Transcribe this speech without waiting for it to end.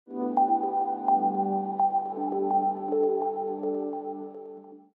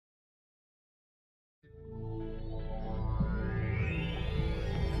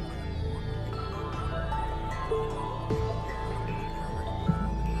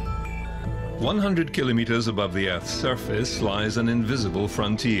100 kilometers above the Earth's surface lies an invisible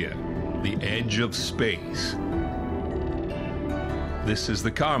frontier, the edge of space. This is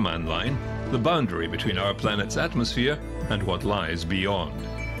the Kármán line, the boundary between our planet's atmosphere and what lies beyond.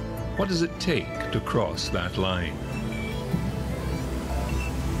 What does it take to cross that line?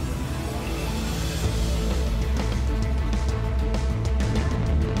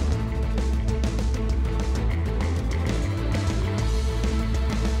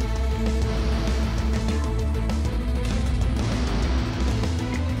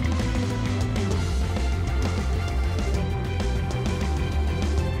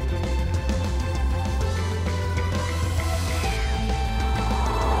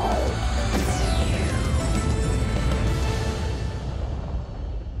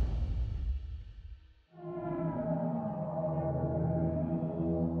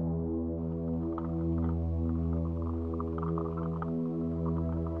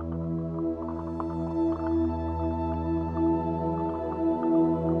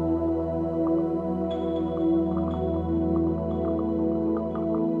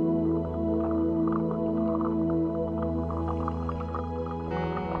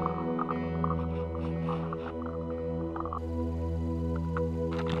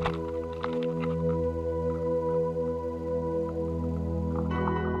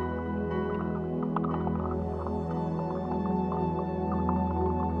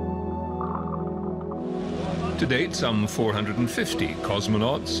 To date, some 450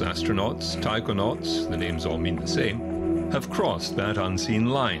 cosmonauts, astronauts, taikonauts, the names all mean the same, have crossed that unseen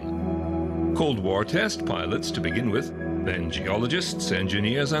line. Cold War test pilots to begin with, then geologists,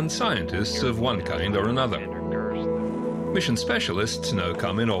 engineers and scientists of one kind or another. Mission specialists now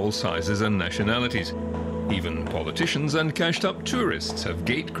come in all sizes and nationalities. Even politicians and cashed-up tourists have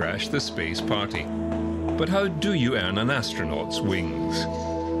gate-crashed the space party. But how do you earn an astronaut's wings?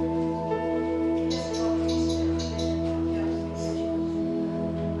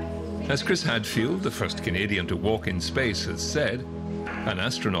 As Chris Hadfield, the first Canadian to walk in space, has said, an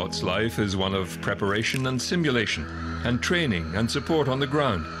astronaut's life is one of preparation and simulation, and training and support on the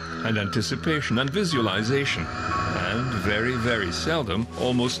ground, and anticipation and visualization. And very, very seldom,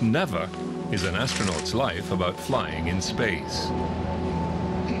 almost never, is an astronaut's life about flying in space.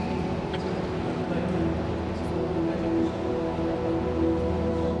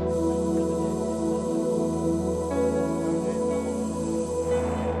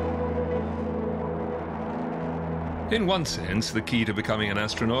 In one sense, the key to becoming an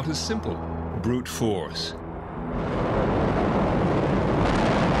astronaut is simple: brute force.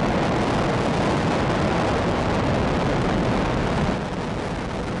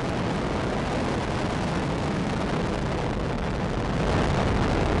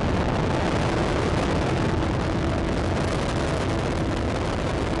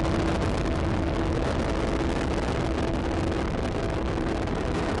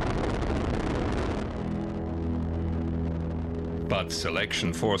 But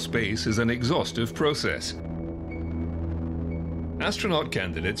selection for space is an exhaustive process. Astronaut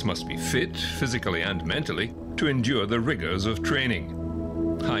candidates must be fit, physically and mentally, to endure the rigors of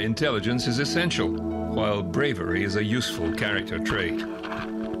training. High intelligence is essential, while bravery is a useful character trait.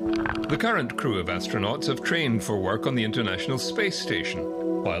 The current crew of astronauts have trained for work on the International Space Station,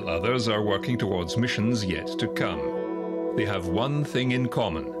 while others are working towards missions yet to come. They have one thing in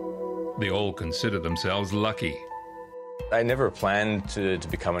common: they all consider themselves lucky. I never planned to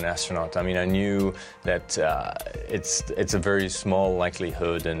become an astronaut. I mean, I knew that it's a very small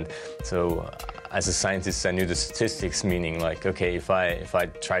likelihood, and so as a scientist, I knew the statistics, meaning like, okay, if I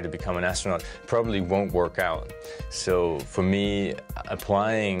try to become an astronaut, probably won't work out. So for me,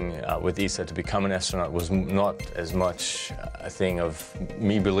 applying with ESA to become an astronaut was not as much a thing of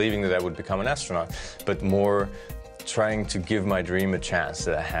me believing that I would become an astronaut, but more trying to give my dream a chance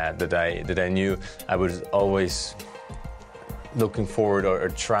that I had, that I knew I was always looking forward or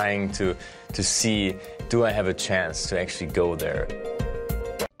trying to see, do I have a chance to actually go there?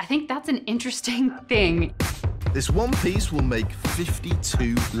 I think that's an interesting thing. This one piece will make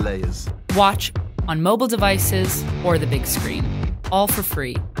 52 layers. Watch on mobile devices or the big screen, all for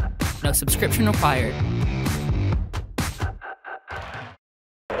free. No subscription required.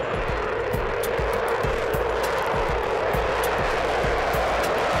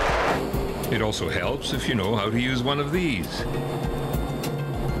 It also helps if you know how to use one of these.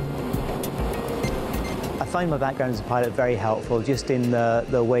 I find my background as a pilot very helpful, just in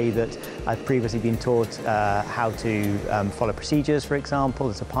the way that I've previously been taught how to follow procedures, for example,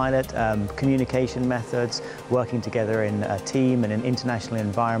 as a pilot, communication methods, working together in a team in an international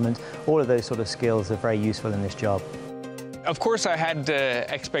environment. All of those sort of skills are very useful in this job. Of course, I had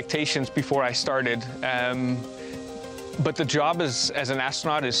expectations before I started. But the job as an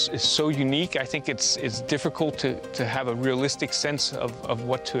astronaut is so unique. I think it's difficult to have a realistic sense of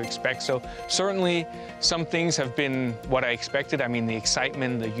what to expect. So certainly some things have been what I expected. I mean, the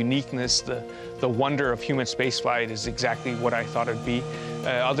excitement, the uniqueness, the wonder of human spaceflight is exactly what I thought it'd be.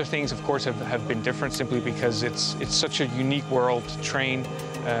 Other things, of course, have been different simply because it's such a unique world to train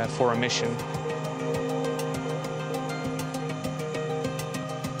for a mission.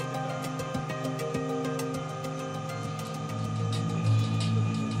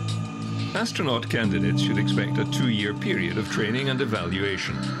 Astronaut candidates should expect a 2-year period of training and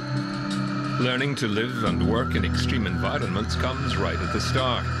evaluation. Learning to live and work in extreme environments comes right at the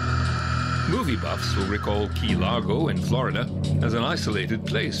start. Movie buffs will recall Key Largo in Florida as an isolated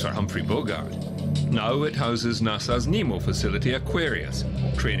place for Humphrey Bogart. Now it houses NASA's NEMO facility Aquarius,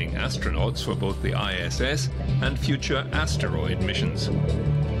 training astronauts for both the ISS and future asteroid missions.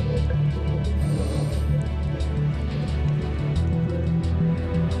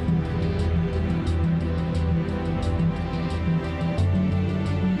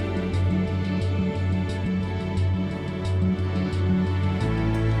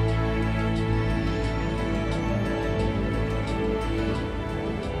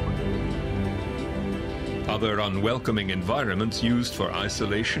 Other unwelcoming environments used for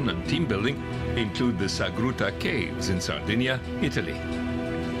isolation and team building include the Sagruta Caves in Sardinia, Italy.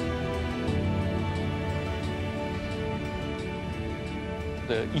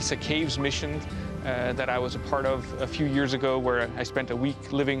 The ESA Caves mission that I was a part of a few years ago, where I spent a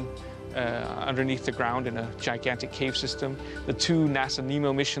week living underneath the ground in a gigantic cave system. The 2 NASA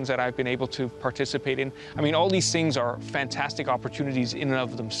NEMO missions that I've been able to participate in. I mean, all these things are fantastic opportunities in and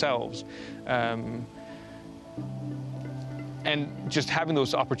of themselves. And just having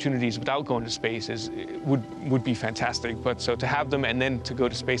those opportunities without going to space would be fantastic. But so to have them and then to go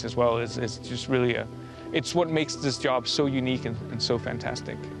to space as well is just really it's what makes this job so unique and so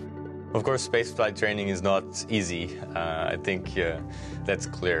fantastic. Of course, spaceflight training is not easy. I think that's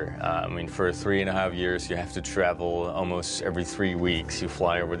clear. I mean, for 3.5 years, you have to travel almost every 3 weeks. You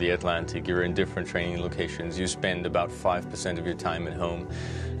fly over the Atlantic, you're in different training locations. You spend about 5% of your time at home.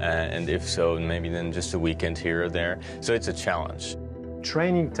 And if so, maybe then just a weekend here or there. So it's a challenge.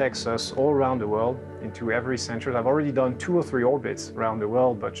 Training takes us all around the world into every center. I've already done 2 or 3 orbits around the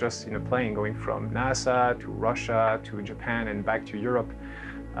world, but just in a plane going from NASA to Russia to Japan and back to Europe.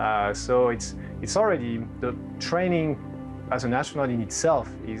 So it's already, the training as an astronaut in itself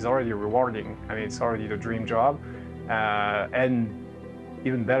is already rewarding. I mean, it's already the dream job. And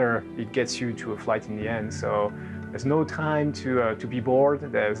even better, it gets you to a flight in the end. So there's no time to be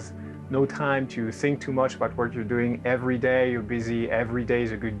bored. There's no time to think too much about what you're doing. Every day you're busy, every day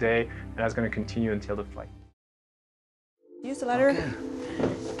is a good day, and that's going to continue until the flight. Use the ladder.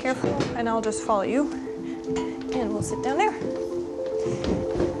 Okay. Careful, and I'll just follow you. And we'll sit down there.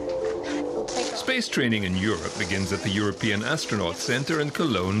 Space training in Europe begins at the European Astronaut Center in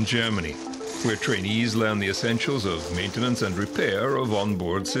Cologne, Germany, where trainees learn the essentials of maintenance and repair of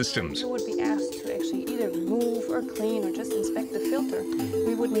onboard systems. You would be asked to actually either remove or clean or just inspect the filter.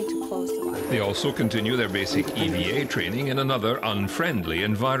 We would need to close the ladder. They also continue their basic EVA training in another unfriendly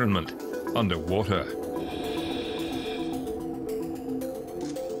environment, underwater.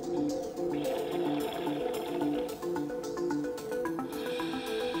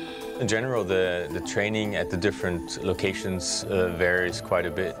 In general, the training at the different locations varies quite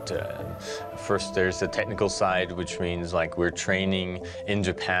a bit. First, there's the technical side, which means like we're training in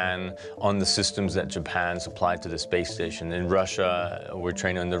Japan on the systems that Japan supplied to the space station. In Russia, we're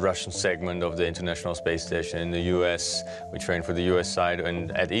training on the Russian segment of the International Space Station. In the US, we train for the US side. And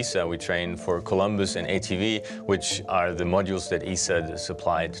at ESA, we train for Columbus and ATV, which are the modules that ESA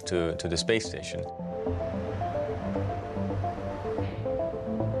supplied to the space station.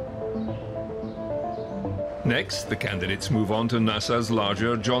 Next, the candidates move on to NASA's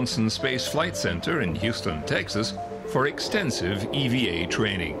larger Johnson Space Flight Center in Houston, Texas, for extensive EVA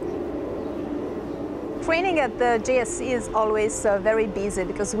training. Training at the JSC is always very busy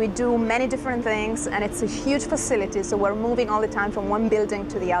because we do many different things and it's a huge facility, so we're moving all the time from one building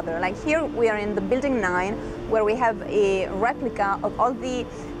to the other. Like here we are in the building 9, where we have a replica of all the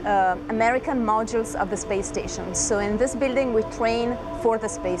American modules of the space station. So in this building we train for the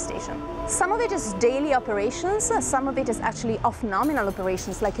space station. Some of it is daily operations, some of it is actually off-nominal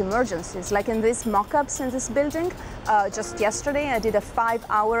operations like emergencies. Like in these mock-ups in this building, just yesterday I did a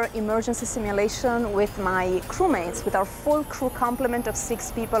 5-hour emergency simulation with my crewmates, with our full crew complement of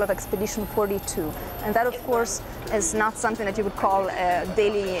 6 people of Expedition 42. And that of course is not something that you would call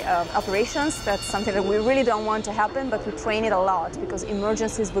daily operations. That's something that we really don't want to happen, but we train it a lot because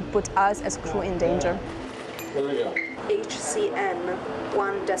emergencies would put us as crew in danger. Here we go. HCN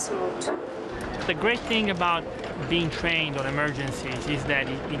 1.2. The great thing about being trained on emergencies is that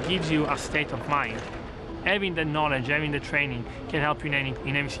it gives you a state of mind. Having the knowledge, having the training can help you in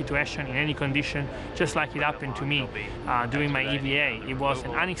any situation, in any condition, just like it happened to me during my EVA. It was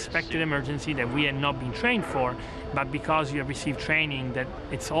an unexpected emergency that we had not been trained for, but because you have received training that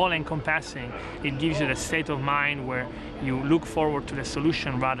it's all encompassing, it gives you the state of mind where you look forward to the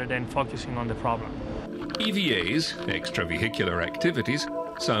solution rather than focusing on the problem. EVAs, extravehicular activities,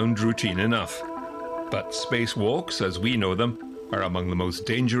 sound routine enough. But spacewalks, as we know them, are among the most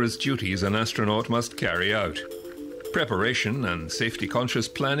dangerous duties an astronaut must carry out. Preparation and safety-conscious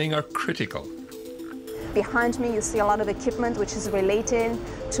planning are critical. Behind me you see a lot of equipment which is related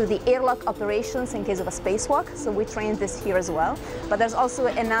to the airlock operations in case of a spacewalk, so we train this here as well. But there's also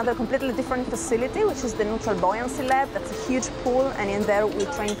another completely different facility, which is the Neutral Buoyancy Lab. That's a huge pool, and in there we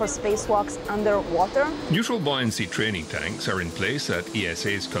train for spacewalks underwater. Neutral buoyancy training tanks are in place at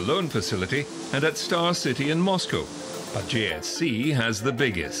ESA's Cologne facility and at Star City in Moscow, but JSC has the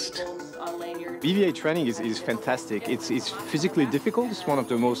biggest. EVA training is fantastic. It's physically difficult. It's one of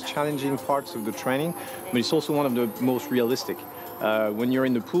the most challenging parts of the training, but it's also one of the most realistic. When you're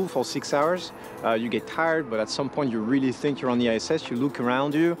in the pool for 6 hours, you get tired, but at some point you really think you're on the ISS. You look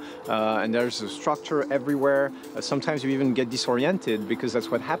around you, and there's a structure everywhere. Sometimes you even get disoriented because that's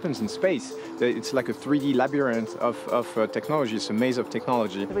what happens in space. It's like a 3D labyrinth of technology. It's a maze of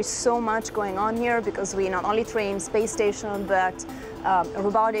technology. There is so much going on here because we not only train space station, but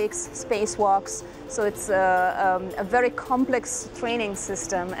robotics, spacewalks. So it's a very complex training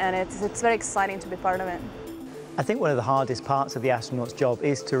system, and it's very exciting to be part of it. I think one of the hardest parts of the astronaut's job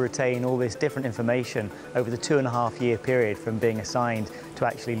is to retain all this different information over the 2.5-year period from being assigned to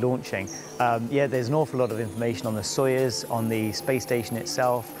actually launching. Yeah, there's an awful lot of information on the Soyuz, on the space station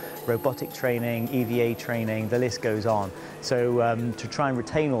itself, robotic training, EVA training, the list goes on. So to try and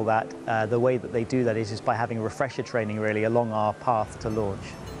retain all that, the way that they do that is just by having a refresher training really along our path to launch.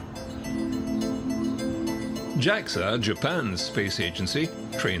 JAXA, Japan's space agency,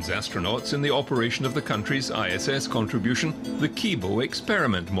 trains astronauts in the operation of the country's ISS contribution, the Kibo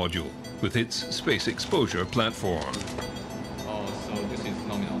experiment module, with its space exposure platform. Oh, so this is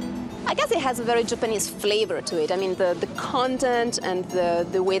nominal. I guess it has a very Japanese flavor to it. I mean, the content and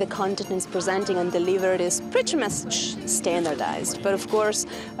the way the content is presenting and delivered is pretty much standardized. But of course,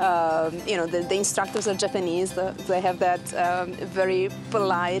 you know, the instructors are Japanese. They have that very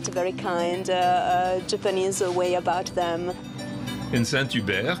polite, very kind Japanese way about them. In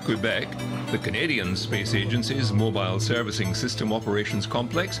Saint-Hubert, Quebec, the Canadian Space Agency's Mobile Servicing System Operations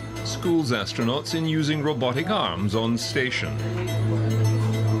Complex schools astronauts in using robotic arms on station.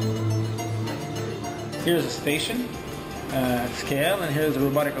 Here's a station at scale, and here's a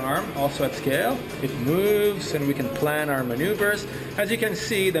robotic arm also at scale. It moves and we can plan our maneuvers. As you can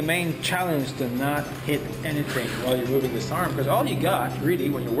see, the main challenge to not hit anything while you're moving this arm, because all you got really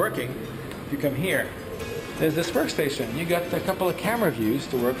when you're working, you come here. There's this workstation. You got a couple of camera views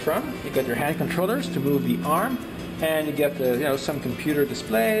to work from. You got your hand controllers to move the arm, and you get the, some computer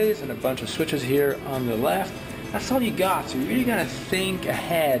displays and a bunch of switches here on the left. That's all you got, so you really gotta think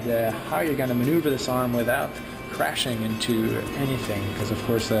ahead how you're gonna maneuver this arm without crashing into anything, because of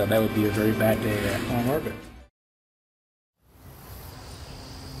course that would be a very bad day on orbit.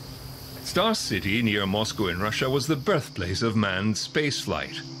 Star City near Moscow in Russia was the birthplace of manned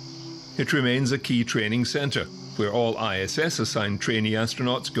spaceflight. It remains a key training center where all ISS-assigned trainee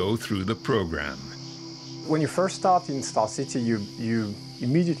astronauts go through the program. When you first start in Star City, you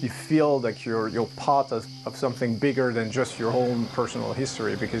immediately feel like you're part of something bigger than just your own personal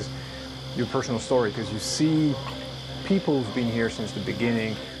history, because your personal story, because you see people who've been here since the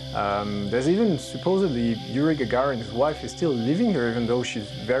beginning. There's even supposedly Yuri Gagarin, his wife, is still living here, even though she's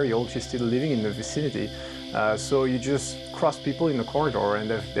very old, she's still living in the vicinity. So you just cross people in the corridor, and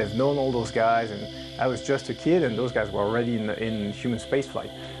they've known all those guys, and I was just a kid, and those guys were already in human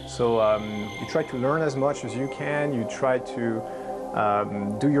spaceflight. So you try to learn as much as you can, you try to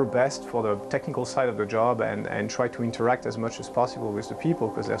do your best for the technical side of the job, and try to interact as much as possible with the people,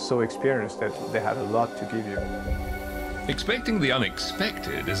 because they're so experienced that they have a lot to give you. Expecting the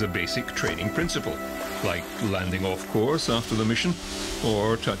unexpected is a basic training principle, like landing off course after the mission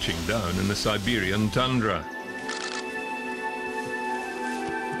or touching down in the Siberian tundra.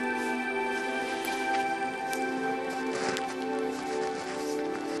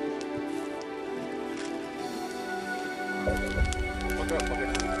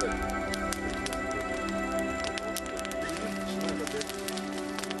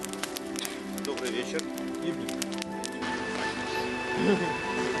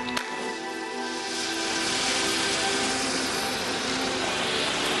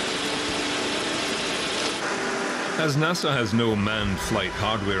 As NASA has no manned flight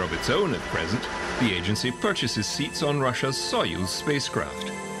hardware of its own at present, the agency purchases seats on Russia's Soyuz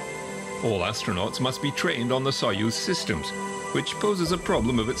spacecraft. All astronauts must be trained on the Soyuz systems, which poses a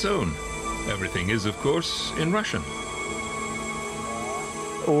problem of its own. Everything is, of course, in Russian.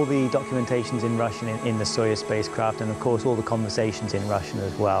 All the documentation's in Russian in the Soyuz spacecraft, and of course all the conversations in Russian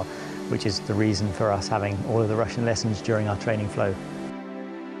as well, which is the reason for us having all of the Russian lessons during our training flow.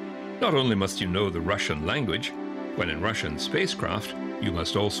 Not only must you know the Russian language, when in Russian spacecraft, you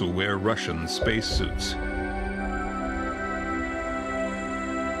must also wear Russian spacesuits.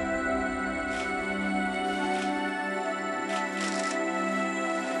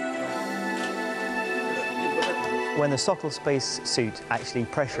 When the Sokol spacesuit actually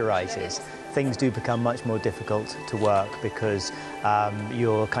pressurizes, things do become much more difficult to work because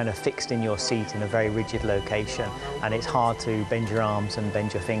you're kind of fixed in your seat in a very rigid location, and it's hard to bend your arms and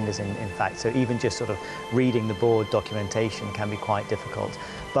bend your fingers in fact. So even just sort of reading the board documentation can be quite difficult.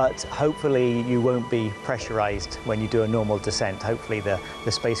 But hopefully you won't be pressurized when you do a normal descent. Hopefully the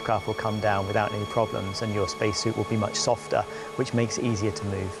spacecraft will come down without any problems and your spacesuit will be much softer, which makes it easier to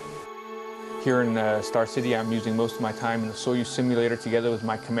move. Here in Star City, I'm using most of my time in the Soyuz simulator together with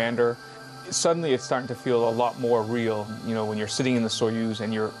my commander. Suddenly it's starting to feel a lot more real, you know, when you're sitting in the Soyuz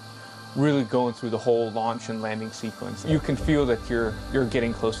and you're really going through the whole launch and landing sequence. You can feel that you're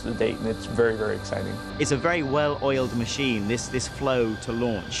getting close to the date, and it's very, very exciting. It's a very well-oiled machine, this flow to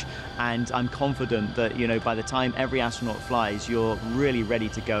launch, and I'm confident that, you know, by the time every astronaut flies, you're really ready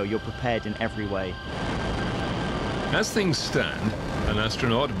to go, you're prepared in every way. As things stand, an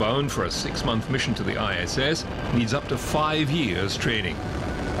astronaut bound for a 6-month mission to the ISS needs up to 5 years training,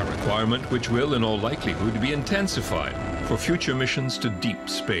 a requirement which will, in all likelihood, be intensified for future missions to deep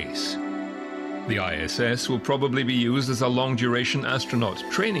space. The ISS will probably be used as a long-duration astronaut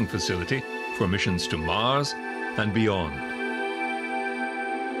training facility for missions to Mars and beyond.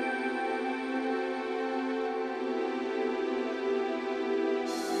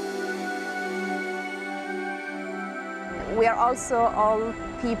 We are also all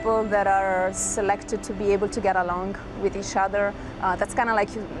people that are selected to be able to get along with each other. That's kind of like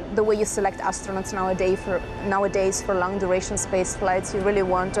the way you select astronauts nowadays for long-duration space flights. You really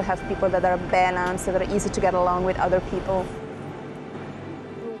want to have people that are balanced, that are easy to get along with other people.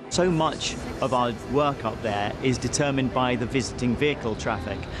 So much of our work up there is determined by the visiting vehicle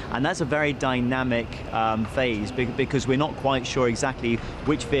traffic, and that's a very dynamic phase because we're not quite sure exactly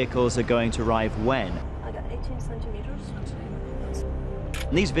which vehicles are going to arrive when. I got 18 centimeters.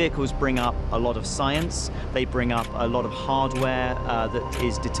 And these vehicles bring up a lot of science, they bring up a lot of hardware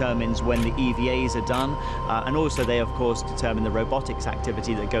that determines when the EVAs are done, and also they of course determine the robotics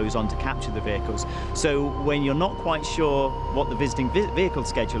activity that goes on to capture the vehicles. So when you're not quite sure what the visiting vehicle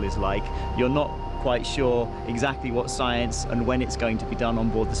schedule is like, you're not quite sure exactly what science and when it's going to be done on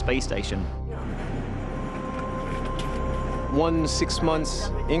board the space station. One 6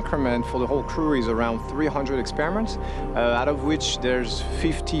 months increment for the whole crew is around 300 experiments, out of which there's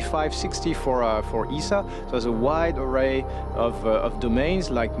 55, 60 for ESA. So there's a wide array of domains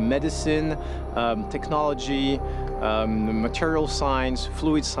like medicine, technology, material science,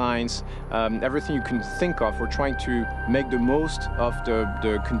 fluid science, everything you can think of. We're trying to make the most of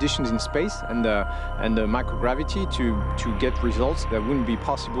the conditions in space and the microgravity to get results that wouldn't be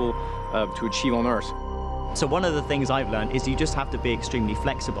possible to achieve on Earth. So one of the things I've learned is you just have to be extremely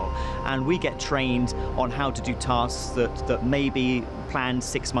flexible, and we get trained on how to do tasks that may be planned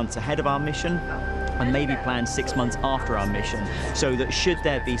 6 months ahead of our mission and maybe planned 6 months after our mission, so that should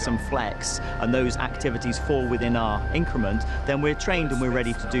there be some flex and those activities fall within our increment, then we're trained and we're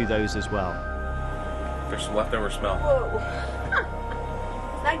ready to do those as well. There's some leftover smell. Whoa.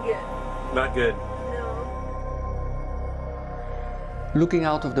 It's not good. Not good. Looking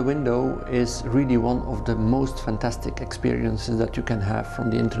out of the window is really one of the most fantastic experiences that you can have from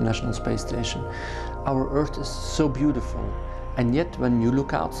the International Space Station. Our Earth is so beautiful, and yet when you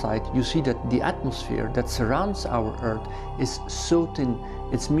look outside you see that the atmosphere that surrounds our Earth is so thin.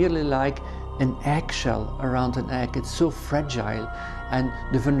 It's merely like an eggshell around an egg. It's so fragile, and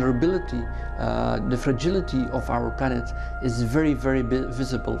the vulnerability, the fragility of our planet is very, very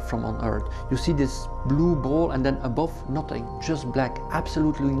visible from on Earth. You see this blue ball, and then above nothing, just black,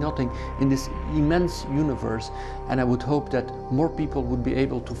 absolutely nothing in this immense universe. And I would hope that more people would be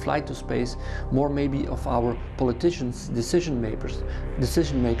able to fly to space, more maybe of our politicians, decision makers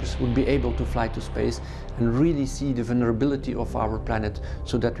would be able to fly to space and really see the vulnerability of our planet,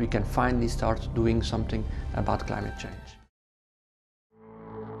 so that we can finally start doing something about climate change.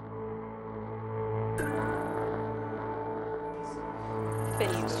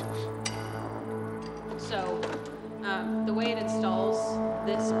 Venues. So the way it installs,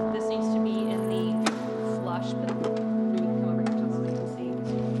 this needs to be in the flush, but we can come over here so you can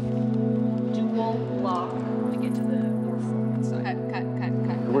see. Dual lock to get to the more forward side.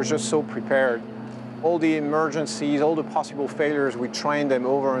 Cut. We're just so prepared. All the emergencies, all the possible failures, we train them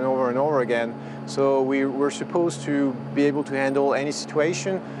over and over and over again. So we're supposed to be able to handle any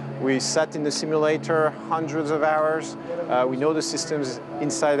situation. We sat in the simulator hundreds of hours. We know the systems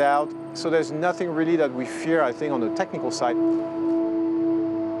inside out. So there's nothing really that we fear, I think, on the technical side.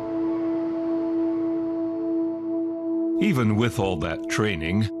 Even with all that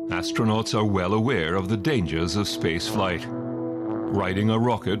training, astronauts are well aware of the dangers of space flight. Riding a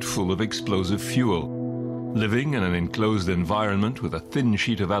rocket full of explosive fuel, living in an enclosed environment with a thin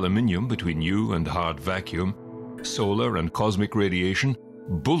sheet of aluminium between you and hard vacuum, solar and cosmic radiation,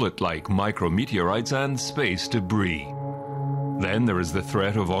 bullet-like micrometeorites and space debris. Then there is the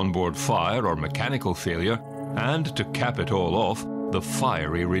threat of onboard fire or mechanical failure, and to cap it all off, the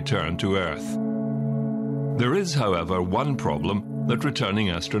fiery return to Earth. There is, however, one problem that returning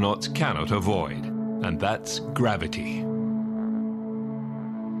astronauts cannot avoid, and that's gravity.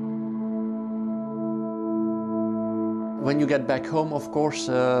 When you get back home, of course,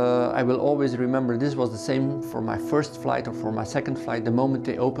 I will always remember this was the same for my first flight or for my second flight. The moment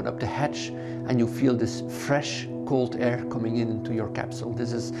they open up the hatch and you feel this fresh, cold air coming into your capsule.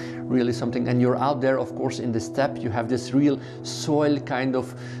 This is really something. And you're out there, of course, in the steppe. You have this real soil kind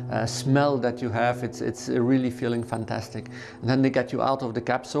of smell that you have. It's really feeling fantastic. And then they get you out of the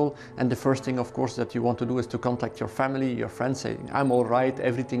capsule. And the first thing, of course, that you want to do is to contact your family, your friends, saying, I'm all right,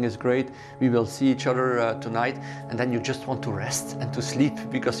 everything is great. We will see each other tonight. And then you just want to rest and to sleep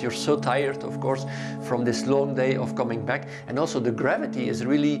because you're so tired, of course, from this long day of coming back. And also the gravity is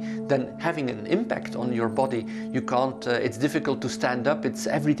really then having an impact on your body. You can't, it's difficult to stand up. It's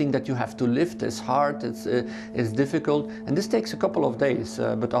everything that you have to lift. It's hard, it's difficult. And this takes a couple of days.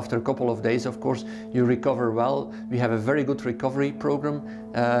 But after a couple of days, of course, you recover well. We have a very good recovery program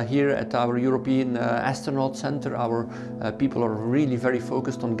here at our European Astronaut Center. Our people are really very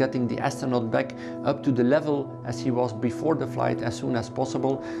focused on getting the astronaut back up to the level as he was before the flight as soon as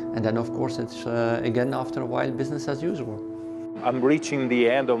possible. And then, of course, it's again, after a while, business as usual. I'm reaching the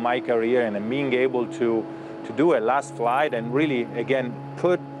end of my career, and I'm being able to do a last flight and really, again,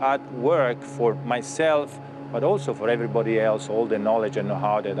 put at work for myself, but also for everybody else, all the knowledge and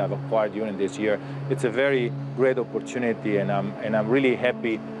know-how that I've acquired during this year. It's a very great opportunity, and I'm really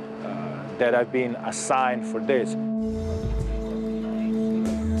happy that I've been assigned for this.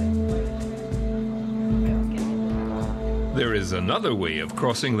 There is another way of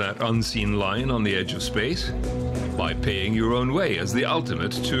crossing that unseen line on the edge of space, by paying your own way as the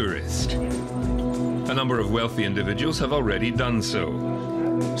ultimate tourist. A number of wealthy individuals have already done so.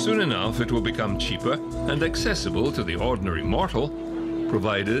 Soon enough, it will become cheaper and accessible to the ordinary mortal,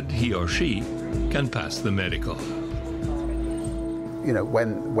 provided he or she can pass the medical. You know,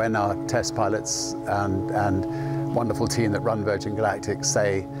 when our test pilots and wonderful team that run Virgin Galactic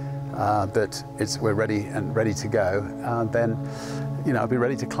say that we're ready to go, then I'll be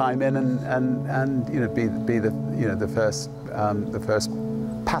ready to climb in and be the first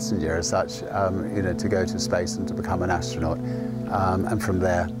passenger as such, to go to space and to become an astronaut, and from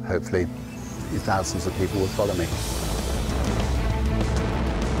there, hopefully, thousands of people will follow me.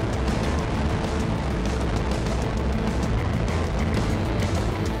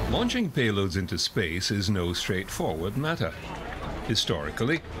 Launching payloads into space is no straightforward matter.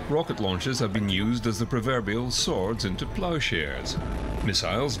 Historically, rocket launches have been used as the proverbial swords into plowshares.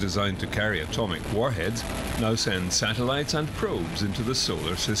 Missiles designed to carry atomic warheads now send satellites and probes into the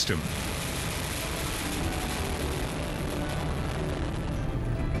solar system.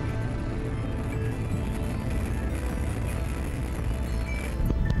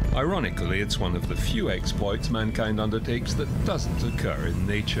 Ironically, it's one of the few exploits mankind undertakes that doesn't occur in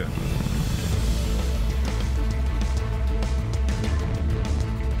nature.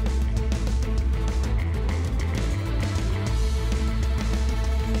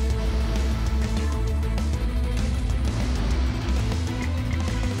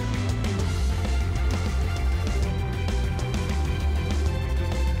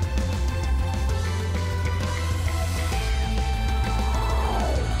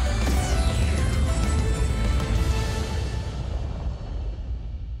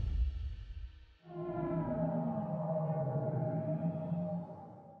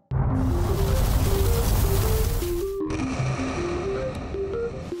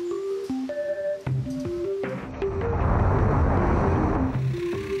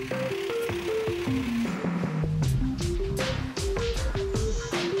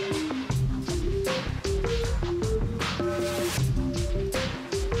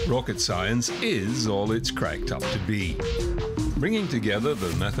 rocket science is all it's cracked up to be. Bringing together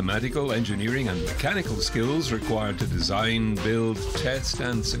the mathematical, engineering and mechanical skills required to design, build, test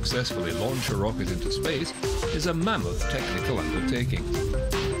and successfully launch a rocket into space is a mammoth technical undertaking.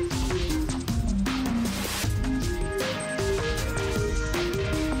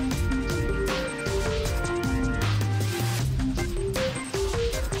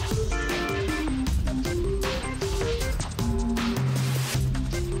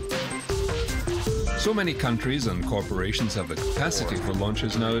 So many countries and corporations have the capacity for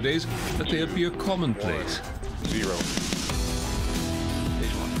launches nowadays that they appear commonplace. Zero.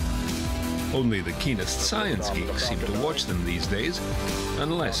 Only the keenest science geeks seem to watch them these days,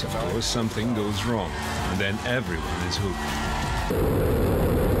 unless, of course, something goes wrong, and then everyone is hooked.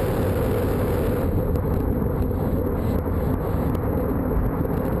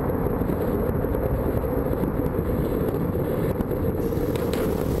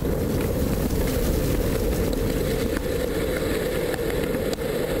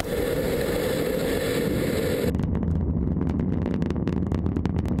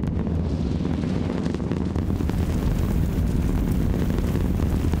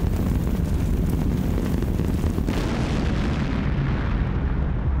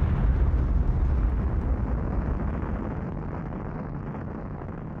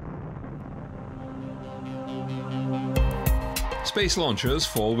 Space launchers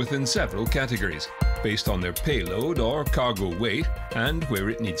fall within several categories, based on their payload or cargo weight and where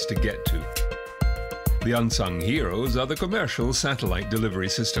it needs to get to. The unsung heroes are the commercial satellite delivery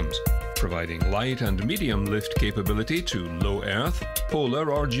systems, providing light and medium lift capability to low Earth, polar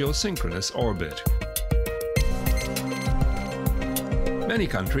or geosynchronous orbit. Many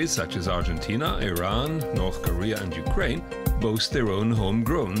countries such as Argentina, Iran, North Korea and Ukraine boast their own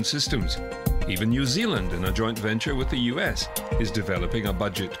homegrown systems. Even New Zealand, in a joint venture with the US, is developing a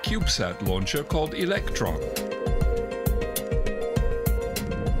budget CubeSat launcher called Electron.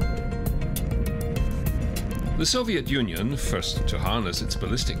 The Soviet Union, first to harness its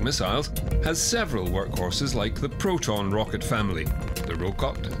ballistic missiles, has several workhorses like the Proton rocket family, the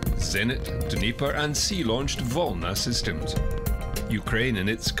Rokot, Zenit, Dnipro and sea-launched Volna systems. Ukraine, in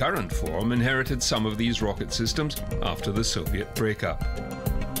its current form, inherited some of these rocket systems after the Soviet breakup.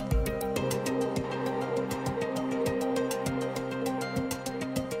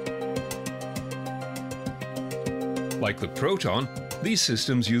 Like the Proton, these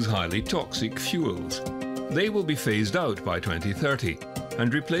systems use highly toxic fuels. They will be phased out by 2030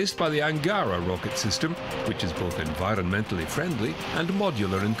 and replaced by the Angara rocket system, which is both environmentally friendly and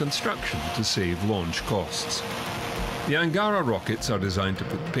modular in construction to save launch costs. The Angara rockets are designed to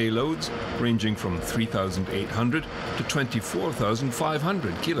put payloads ranging from 3,800 to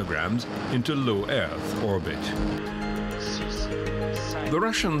 24,500 kilograms into low Earth orbit. The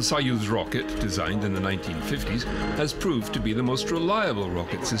Russian Soyuz rocket, designed in the 1950s, has proved to be the most reliable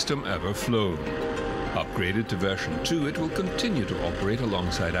rocket system ever flown. Upgraded to version 2, it will continue to operate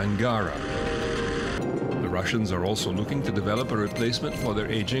alongside Angara. The Russians are also looking to develop a replacement for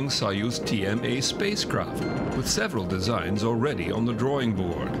their aging Soyuz TMA spacecraft, with several designs already on the drawing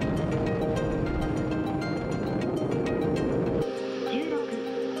board.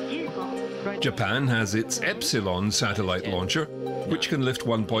 Japan has its Epsilon satellite launcher, which can lift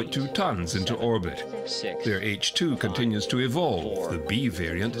 1.2 tons into orbit. Their H2 continues to evolve, the B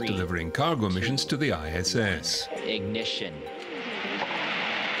variant delivering cargo missions to the ISS. Ignition.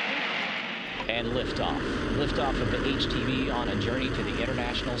 And liftoff. Liftoff of the HTV on a journey to the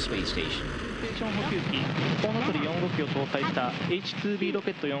International Space Station. ステーション補給機コウノトリ4号機を搭載した H2B ロケ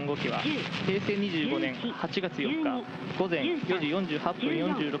ット4号機は平成25年8月4日午前4時48分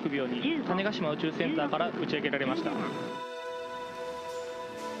46秒に種子島宇宙センターから打ち上げられました。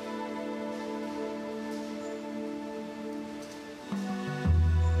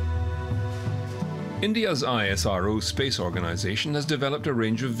India's ISRO space organization has developed a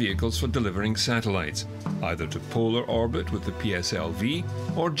range of vehicles for delivering satellites, either to polar orbit with the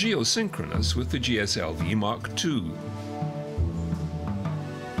PSLV or geosynchronous with the GSLV Mark II.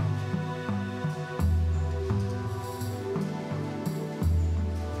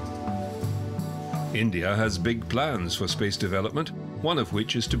 India has big plans for space development, one of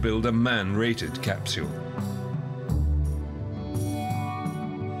which is to build a man-rated capsule.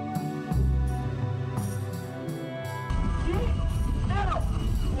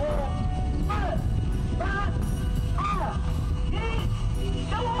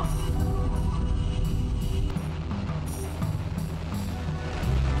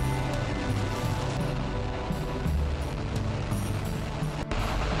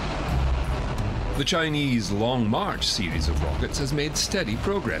 The The Chinese Long March series of rockets has made steady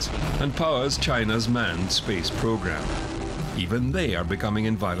progress and powers China's manned space program. Even they are becoming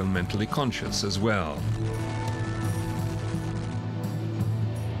environmentally conscious as well.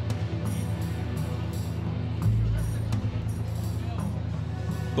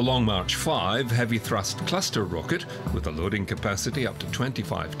 The Long March 5 heavy thrust cluster rocket, with a loading capacity up to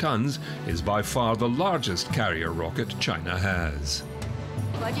 25 tons, is by far the largest carrier rocket China has.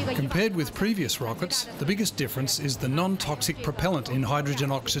 Compared with previous rockets, the biggest difference is the non-toxic propellant in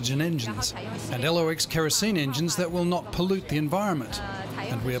hydrogen-oxygen engines and LOX kerosene engines that will not pollute the environment.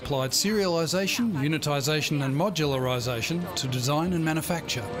 And we applied serialisation, unitisation and modularisation to design and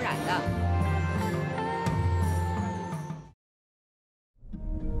manufacture.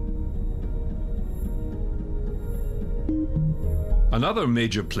 Another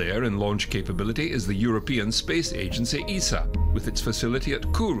major player in launch capability is the European Space Agency ESA, with its facility at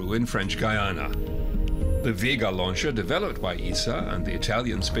Kourou in French Guiana. The Vega launcher, developed by ESA and the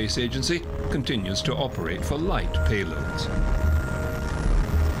Italian Space Agency, continues to operate for light payloads.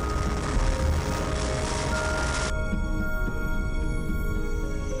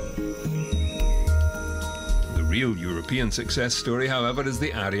 The real European success story, however, is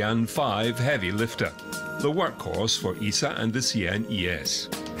the Ariane 5 heavy lifter, the workhorse for ESA and the CNES.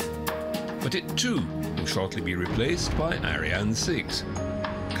 But it too will shortly be replaced by Ariane 6.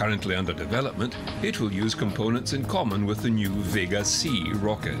 Currently under development, it will use components in common with the new Vega C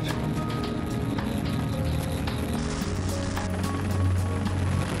rocket.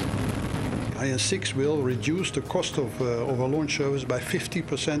 Ariane 6 will reduce the cost of a launch service by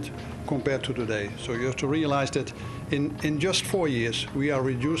 50% compared to today. So you have to realize that in just 4 years, we are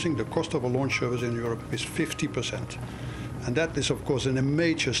reducing the cost of a launch service in Europe with 50%. And that is, of course, a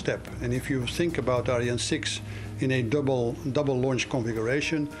major step. And if you think about Ariane 6 in a double launch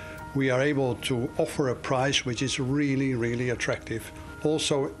configuration, we are able to offer a price which is really, really attractive,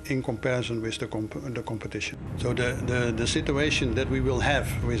 also in comparison with the competition. So the situation that we will have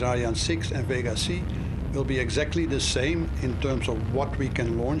with Ariane 6 and Vega C will be exactly the same in terms of what we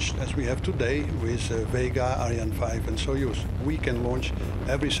can launch as we have today with Vega, Ariane 5 and Soyuz. We can launch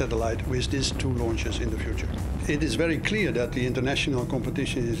every satellite with these two launches in the future. It is very clear that the international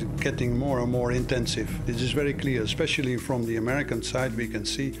competition is getting more and more intensive. This is very clear, especially from the American side. We can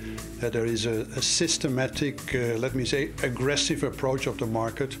see that there is a systematic, let me say, aggressive approach of the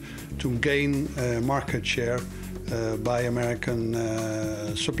market to gain market share by American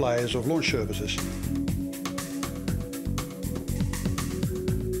suppliers of launch services.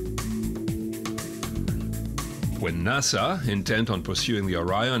 When NASA, intent on pursuing the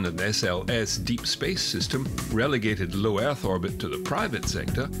Orion and SLS deep space system, relegated low Earth orbit to the private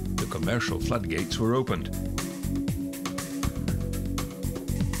sector, the commercial floodgates were opened.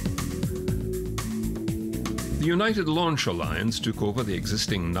 The United Launch Alliance took over the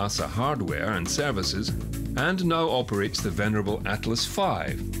existing NASA hardware and services and now operates the venerable Atlas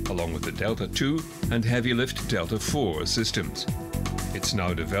V, along with the Delta II and heavy-lift Delta IV systems. It's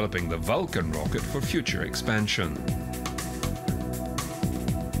now developing the Vulcan rocket for future expansion.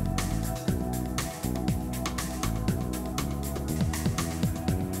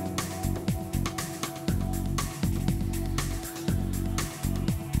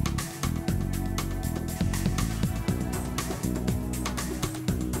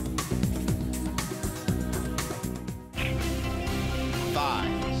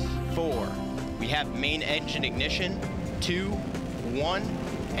 Main engine ignition, 2, 1,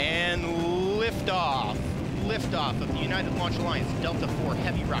 and liftoff. Liftoff of the United Launch Alliance Delta IV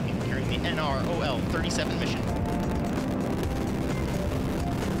Heavy rocket carrying the NROL-37 mission.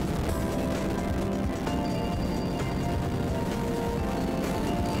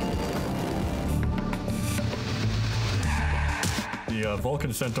 The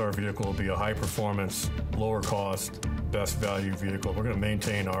Vulcan Centaur vehicle will be a high-performance, lower-cost, best value vehicle. We're going to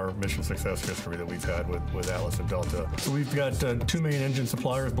maintain our mission success history that we've had with Atlas and Delta. So we've got two main engine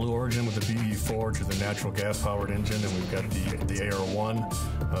suppliers, Blue Origin with the BE-4, which is a natural gas-powered engine, and we've got the AR-1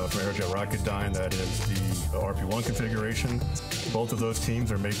 from Aerojet Rocketdyne, that is the RP-1 configuration. Both of those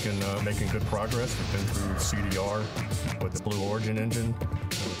teams are making good progress. We've been through CDR with the Blue Origin engine.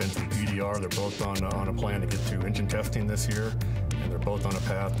 We've been through PDR. They're both on a plan to get to engine testing this year, and they're both on a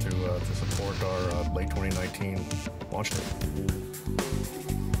path to support our late 2019 launch date.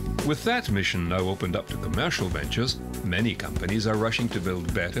 With that mission now opened up to commercial ventures, many companies are rushing to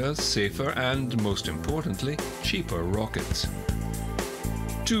build better, safer, and most importantly, cheaper rockets.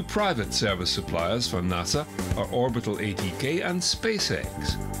 Two private service suppliers for NASA are Orbital ATK and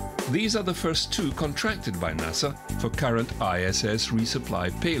SpaceX. These are the first two contracted by NASA for current ISS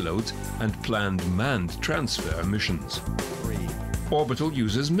resupply payloads and planned manned transfer missions. Orbital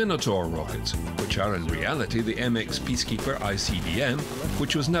uses Minotaur rockets, which are in reality the MX Peacekeeper ICBM,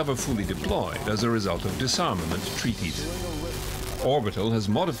 which was never fully deployed as a result of disarmament treaties. Orbital has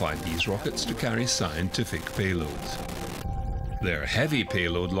modified these rockets to carry scientific payloads. Their heavy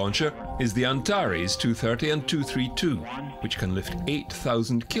payload launcher is the Antares 230 and 232, which can lift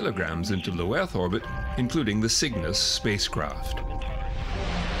 8,000 kilograms into low Earth orbit, including the Cygnus spacecraft.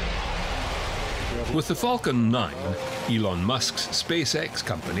 With the Falcon 9, Elon Musk's SpaceX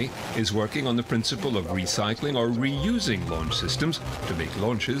company is working on the principle of recycling or reusing launch systems to make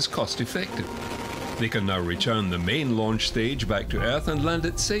launches cost-effective. They can now return the main launch stage back to Earth and land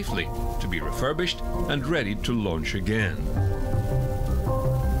it safely, to be refurbished and ready to launch again.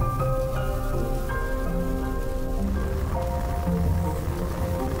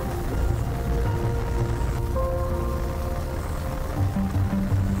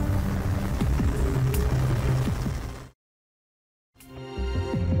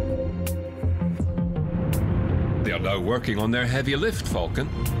 They are now working on their heavy lift Falcon,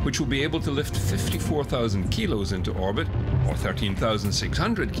 which will be able to lift 54,000 kilos into orbit, or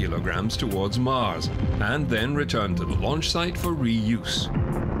 13,600 kilograms towards Mars, and then return to the launch site for reuse.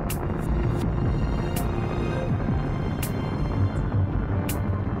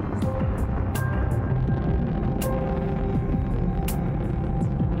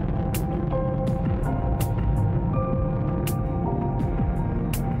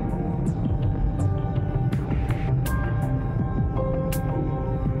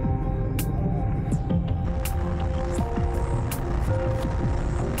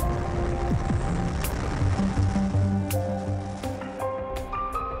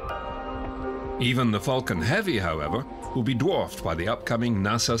 Even the Falcon Heavy, however, will be dwarfed by the upcoming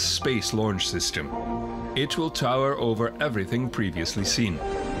NASA Space Launch System. It will tower over everything previously seen,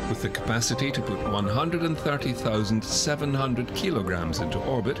 with the capacity to put 130,700 kilograms into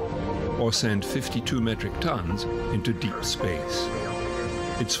orbit or send 52 metric tons into deep space.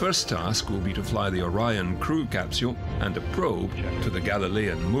 Its first task will be to fly the Orion crew capsule and a probe to the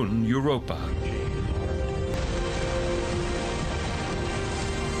Galilean moon Europa.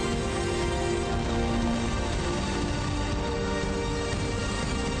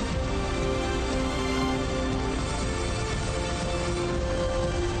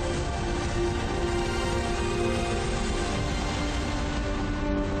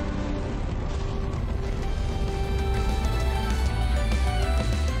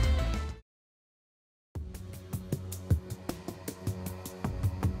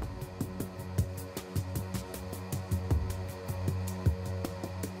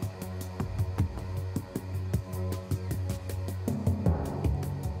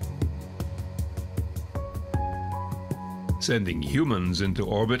 Sending humans into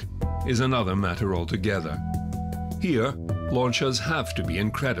orbit is another matter altogether. Here, launchers have to be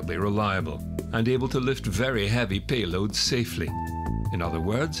incredibly reliable and able to lift very heavy payloads safely. In other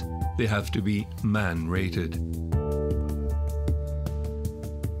words, they have to be man-rated.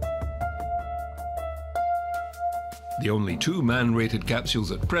 The only two man-rated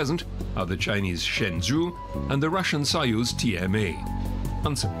capsules at present are the Chinese Shenzhou and the Russian Soyuz TMA.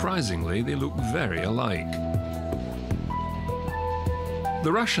 Unsurprisingly, they look very alike.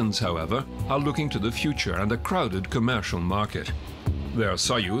 The Russians, however, are looking to the future and a crowded commercial market. Their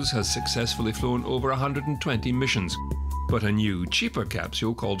Soyuz has successfully flown over 120 missions, but a new, cheaper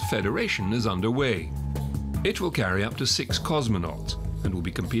capsule called Federation is underway. It will carry up to 6 cosmonauts and will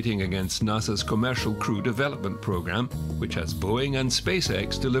be competing against NASA's Commercial Crew Development Program, which has Boeing and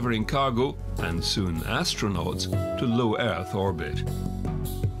SpaceX delivering cargo and soon astronauts to low Earth orbit.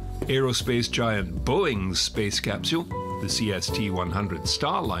 Aerospace giant Boeing's space capsule, the CST-100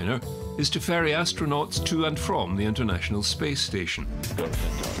 Starliner, is to ferry astronauts to and from the International Space Station.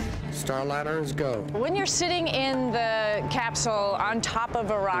 Starliners go. When you're sitting in the capsule on top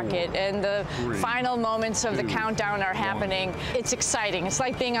of a rocket and the final moments of the countdown are happening, it's exciting. It's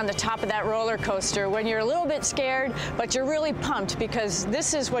like being on the top of that roller coaster when you're a little bit scared, but you're really pumped because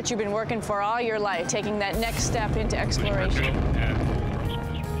this is what you've been working for all your life, taking that next step into exploration.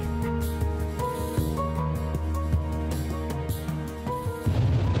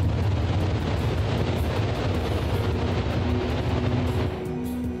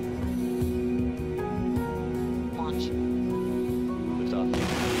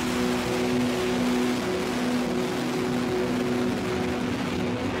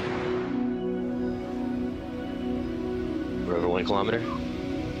 We're over 1 kilometer.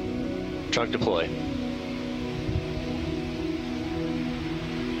 Trunk deploy.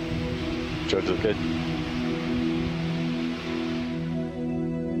 Drones look good.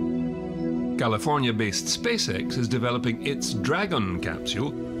 California-based SpaceX is developing its Dragon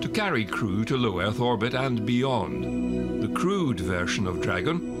capsule to carry crew to low Earth orbit and beyond. The crewed version of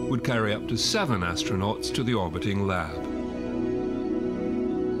Dragon would carry up to 7 astronauts to the orbiting lab.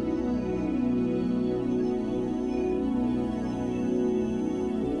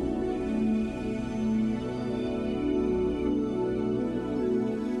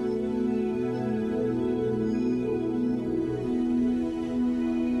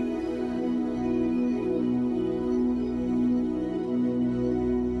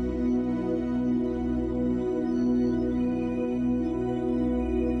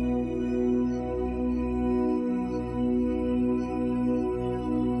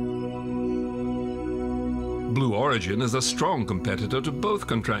 Blue Origin is a strong competitor to both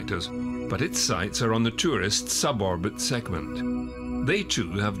contractors, but its sights are on the tourist suborbit segment. They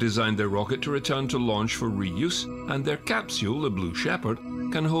too have designed their rocket to return to launch for reuse, and their capsule, the Blue Shepard,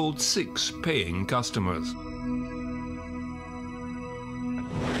 can hold 6 paying customers.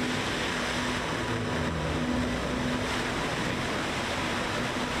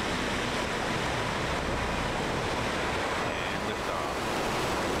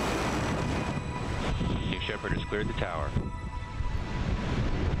 Shepard has cleared the tower.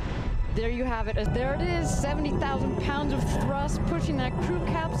 There you have it. There it is, 70,000 pounds of thrust pushing that crew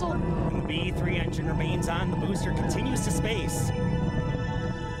capsule. And the B-3 engine remains on. The booster continues to space.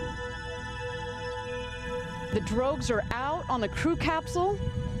 The drogues are out on the crew capsule.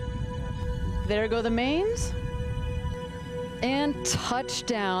 There go the mains. And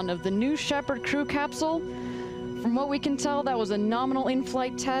touchdown of the New Shepard crew capsule. From what we can tell, that was a nominal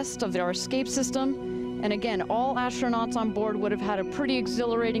in-flight test of our escape system. And again, all astronauts on board would have had a pretty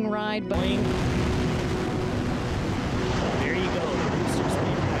exhilarating ride. But there you go. The booster's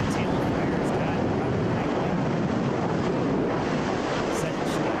leaving that tail fire. It's got set it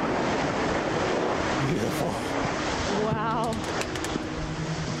short. Beautiful. Wow.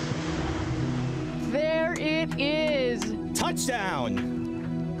 There it is. Touchdown.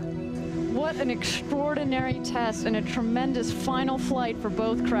 What an extraordinary test and a tremendous final flight for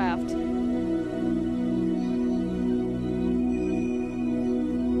both craft.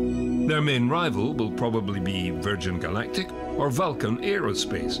 Their main rival will probably be Virgin Galactic or Vulcan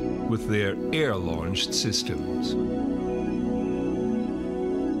Aerospace with their air-launched systems.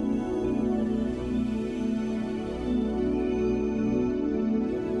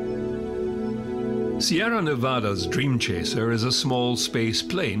 Sierra Nevada's Dream Chaser is a small space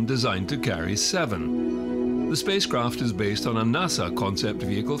plane designed to carry 7. The spacecraft is based on a NASA concept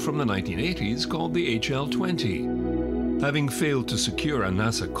vehicle from the 1980s called the HL-20. Having failed to secure a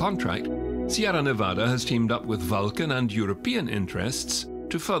NASA contract, Sierra Nevada has teamed up with Vulcan and European interests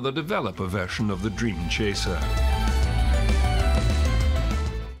to further develop a version of the Dream Chaser.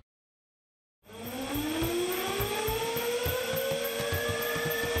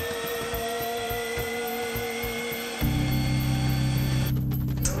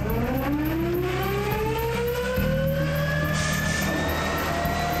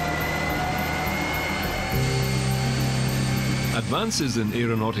 Advances in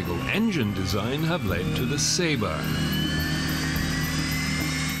aeronautical engine design have led to the Sabre.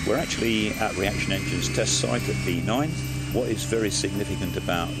 We're actually at Reaction Engines test site at B9. What is very significant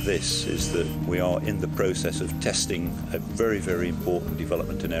about this is that we are in the process of testing a very, very important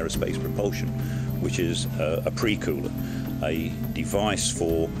development in aerospace propulsion, which is a pre-cooler, a device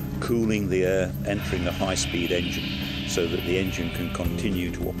for cooling the air entering a high-speed engine so that the engine can continue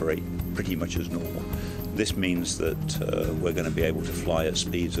to operate pretty much as normal. This means that we're going to be able to fly at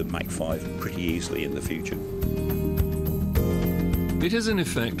speeds of Mach 5 pretty easily in the future. It is in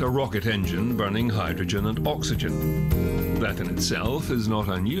effect a rocket engine burning hydrogen and oxygen. That in itself is not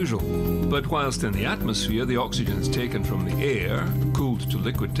unusual, but whilst in the atmosphere the oxygen is taken from the air, cooled to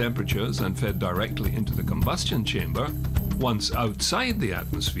liquid temperatures and fed directly into the combustion chamber, once outside the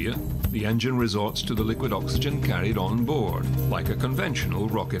atmosphere, the engine resorts to the liquid oxygen carried on board, like a conventional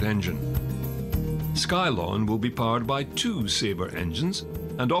rocket engine. Skylon will be powered by 2 Sabre engines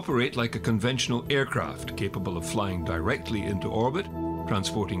and operate like a conventional aircraft capable of flying directly into orbit,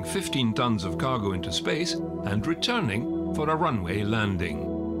 transporting 15 tons of cargo into space and returning for a runway landing.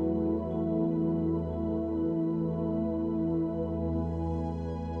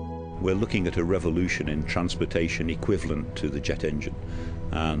 We're looking at a revolution in transportation equivalent to the jet engine,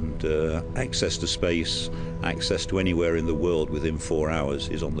 and access to space, access to anywhere in the world within 4 hours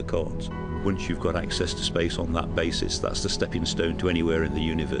is on the cards. Once you've got access to space on that basis, that's the stepping stone to anywhere in the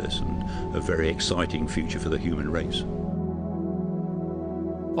universe, and a very exciting future for the human race.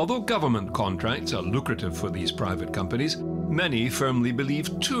 Although government contracts are lucrative for these private companies, many firmly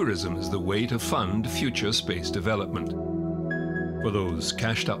believe tourism is the way to fund future space development. For those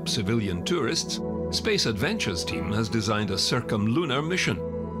cashed-up civilian tourists, Space Adventures team has designed a circumlunar mission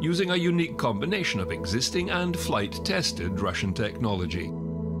using a unique combination of existing and flight-tested Russian technology.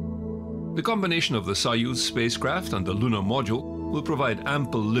 The combination of the Soyuz spacecraft and the lunar module will provide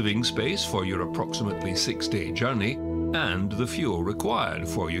ample living space for your approximately 6-day journey and the fuel required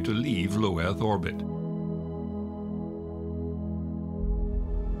for you to leave low Earth orbit.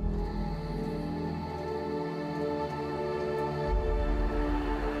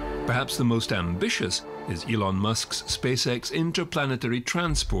 Perhaps the most ambitious is Elon Musk's SpaceX interplanetary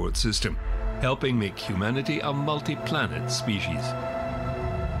transport system, helping make humanity a multi-planet species.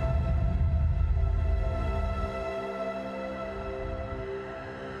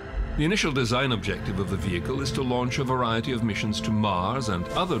 The initial design objective of the vehicle is to launch a variety of missions to Mars and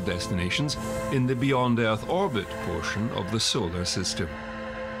other destinations in the beyond Earth orbit portion of the solar system.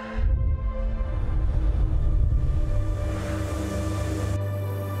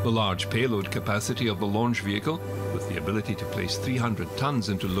 The large payload capacity of the launch vehicle, with the ability to place 300 tons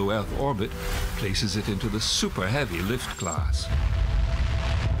into low Earth orbit, places it into the super heavy lift class.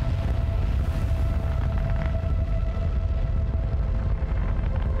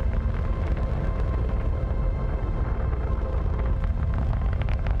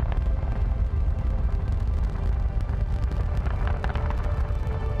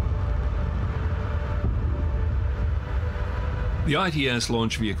 The ITS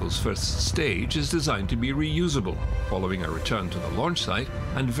launch vehicle's first stage is designed to be reusable, following a return to the launch site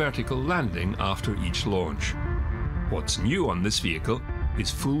and vertical landing after each launch. What's new on this vehicle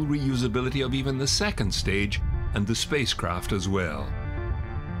is full reusability of even the second stage and the spacecraft as well.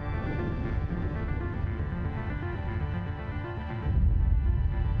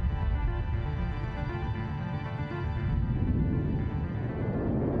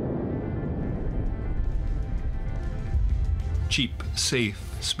 Cheap, safe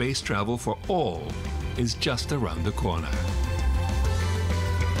space travel for all is just around the corner.